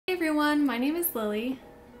everyone, my name is Lily.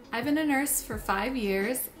 I've been a nurse for 5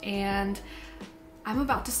 years and I'm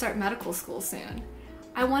about to start medical school soon.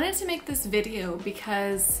 I wanted to make this video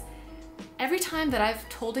because every time that I've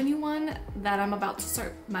told anyone that I'm about to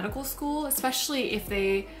start medical school, especially if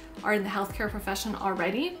they are in the healthcare profession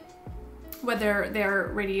already, whether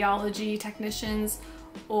they're radiology technicians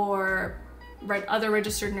or other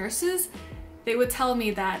registered nurses, they would tell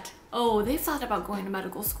me that, oh, they've thought about going to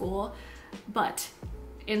medical school, but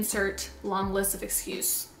insert long list of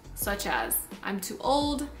excuse, such as I'm too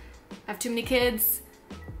old, I have too many kids,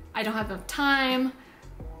 I don't have enough time,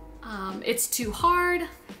 it's too hard.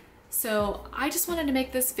 So I just wanted to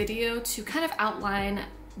make this video to kind of outline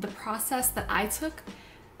the process that I took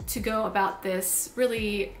to go about this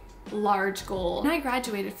really large goal. When I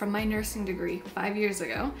graduated from my nursing degree 5 years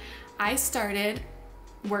ago, I started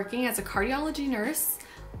working as a cardiology nurse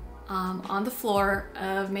on the floor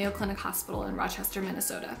of Mayo Clinic Hospital in Rochester,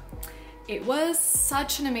 Minnesota. It was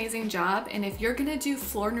such an amazing job, and if you're gonna do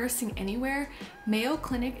floor nursing anywhere, Mayo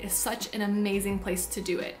Clinic is such an amazing place to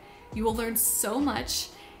do it. You will learn so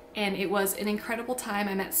much, and it was an incredible time.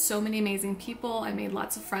 I met so many amazing people, I made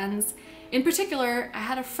lots of friends. In particular, I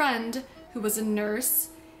had a friend who was a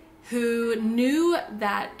nurse who knew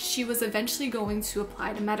that she was eventually going to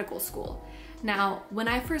apply to medical school. Now, when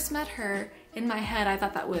I first met her, in my head, I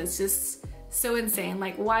thought that was just so insane.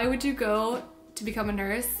 Like, why would you go to become a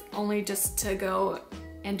nurse only just to go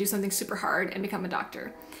and do something super hard and become a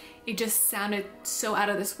doctor? It just sounded so out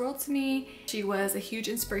of this world to me. She was a huge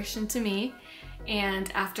inspiration to me.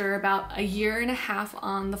 And after about a year and a half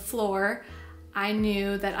on the floor, I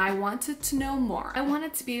knew that I wanted to know more. I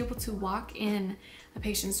wanted to be able to walk in a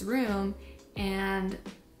patient's room and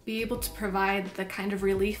be able to provide the kind of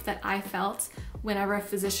relief that I felt whenever a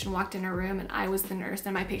physician walked in a room and I was the nurse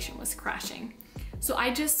and my patient was crashing. So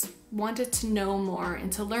I just wanted to know more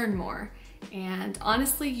and to learn more. And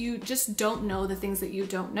honestly, you just don't know the things that you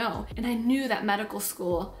don't know. And I knew that medical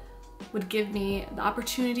school would give me the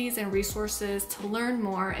opportunities and resources to learn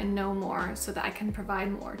more and know more so that I can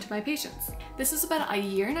provide more to my patients. This is about a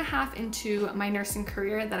year and a half into my nursing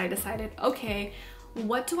career that I decided, okay,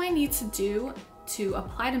 what do I need to do to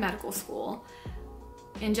apply to medical school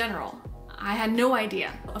in general? I had no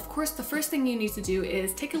idea. Of course, the first thing you need to do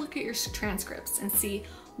is take a look at your transcripts and see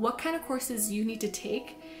what kind of courses you need to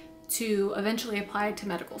take to eventually apply to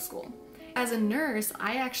medical school. As a nurse,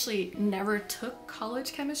 I actually never took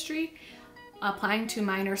college chemistry. Applying to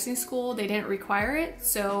my nursing school, they didn't require it,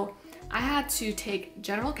 so I had to take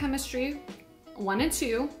general chemistry 1 and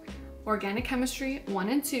 2, organic chemistry 1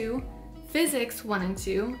 and 2, physics 1 and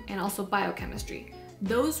 2, and also biochemistry.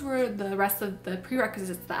 Those were the rest of the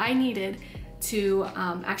prerequisites that I needed to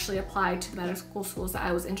actually apply to the medical schools that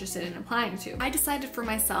I was interested in applying to. I decided for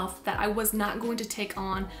myself that I was not going to take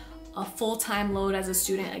on a full-time load as a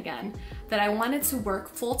student again, that I wanted to work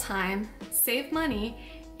full-time, save money,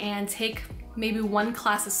 and take maybe 1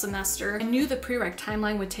 class a semester. I knew the prereq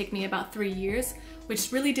timeline would take me about 3 years,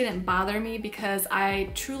 which really didn't bother me because I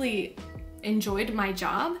truly enjoyed my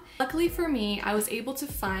job. Luckily for me, I was able to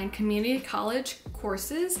find community college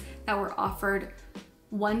courses that were offered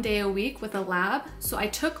 1 day a week with a lab. So I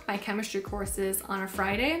took my chemistry courses on a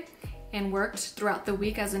Friday and worked throughout the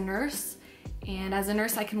week as a nurse. And as a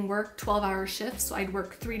nurse, I can work 12-hour shifts, so I'd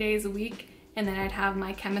work 3 days a week, and then I'd have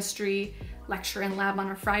my chemistry lecture and lab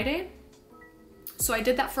on a Friday. So I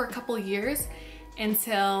did that for a couple years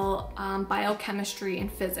until biochemistry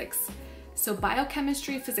and physics. So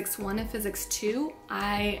biochemistry, physics 1 and physics 2,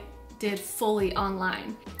 I did fully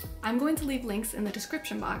online. I'm going to leave links in the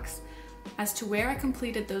description box as to where I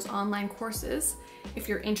completed those online courses if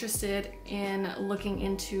you're interested in looking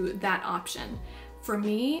into that option. For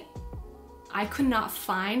me, I could not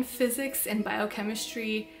find physics and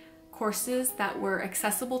biochemistry courses that were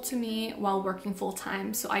accessible to me while working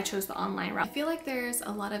full-time, so I chose the online route. I feel like there's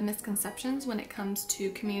a lot of misconceptions when it comes to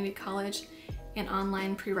community college and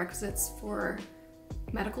online prerequisites for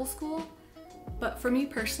medical school, but for me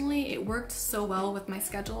personally, it worked so well with my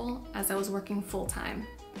schedule as I was working full-time.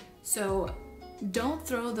 So don't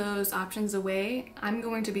throw those options away. I'm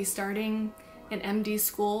going to be starting an MD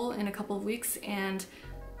school in a couple of weeks, and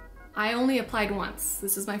I only applied once.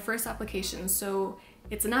 This is my first application, so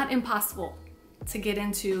it's not impossible to get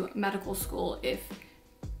into medical school if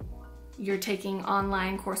you're taking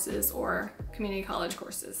online courses or community college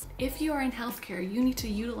courses. If you are in healthcare, you need to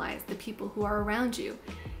utilize the people who are around you.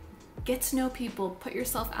 Get to know people, put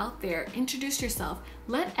yourself out there, introduce yourself.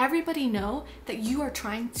 Let everybody know that you are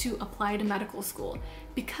trying to apply to medical school,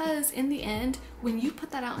 because in the end, when you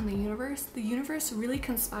put that out in the universe really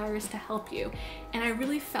conspires to help you. And I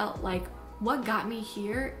really felt like what got me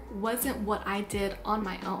here wasn't what I did on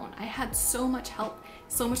my own. I had so much help,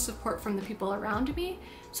 so much support from the people around me.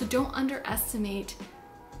 So don't underestimate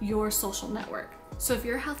your social network. So if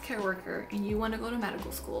you're a healthcare worker and you want to go to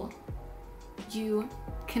medical school, you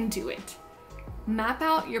can do it. Map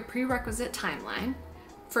out your prerequisite timeline.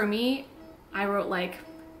 For me, I wrote like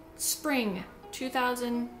spring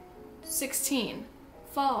 2016,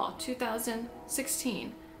 fall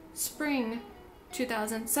 2016, spring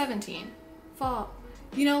 2017, fall.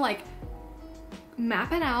 You know, like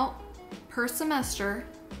map it out per semester,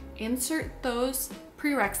 insert those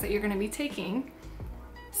prereqs that you're going to be taking,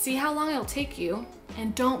 see how long it'll take you,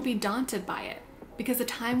 and don't be daunted by it because the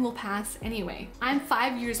time will pass anyway. I'm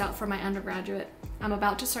 5 years out from my undergraduate. I'm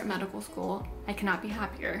about to start medical school. I cannot be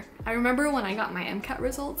happier. I remember when I got my MCAT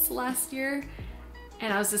results last year,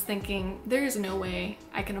 and I was just thinking, there's no way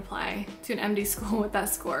I can apply to an MD school with that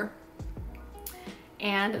score.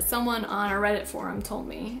 And someone on a Reddit forum told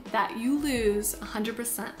me that you lose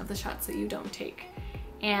 100% of the shots that you don't take.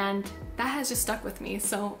 And that has just stuck with me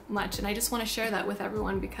so much. And I just want to share that with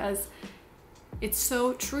everyone because it's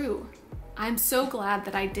so true. I'm so glad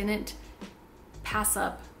that I didn't pass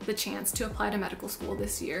up the chance to apply to medical school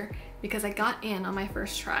this year because I got in on my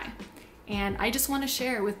first try. And I just want to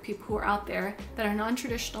share with people who are out there that are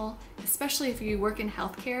non-traditional, especially if you work in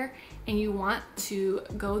healthcare and you want to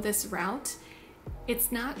go this route.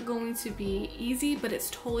 It's not going to be easy, but it's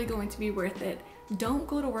totally going to be worth it. Don't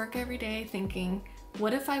go to work every day thinking,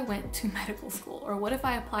 what if I went to medical school? Or what if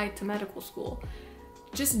I applied to medical school?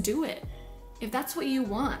 Just do it. If that's what you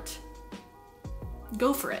want,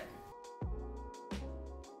 go for it.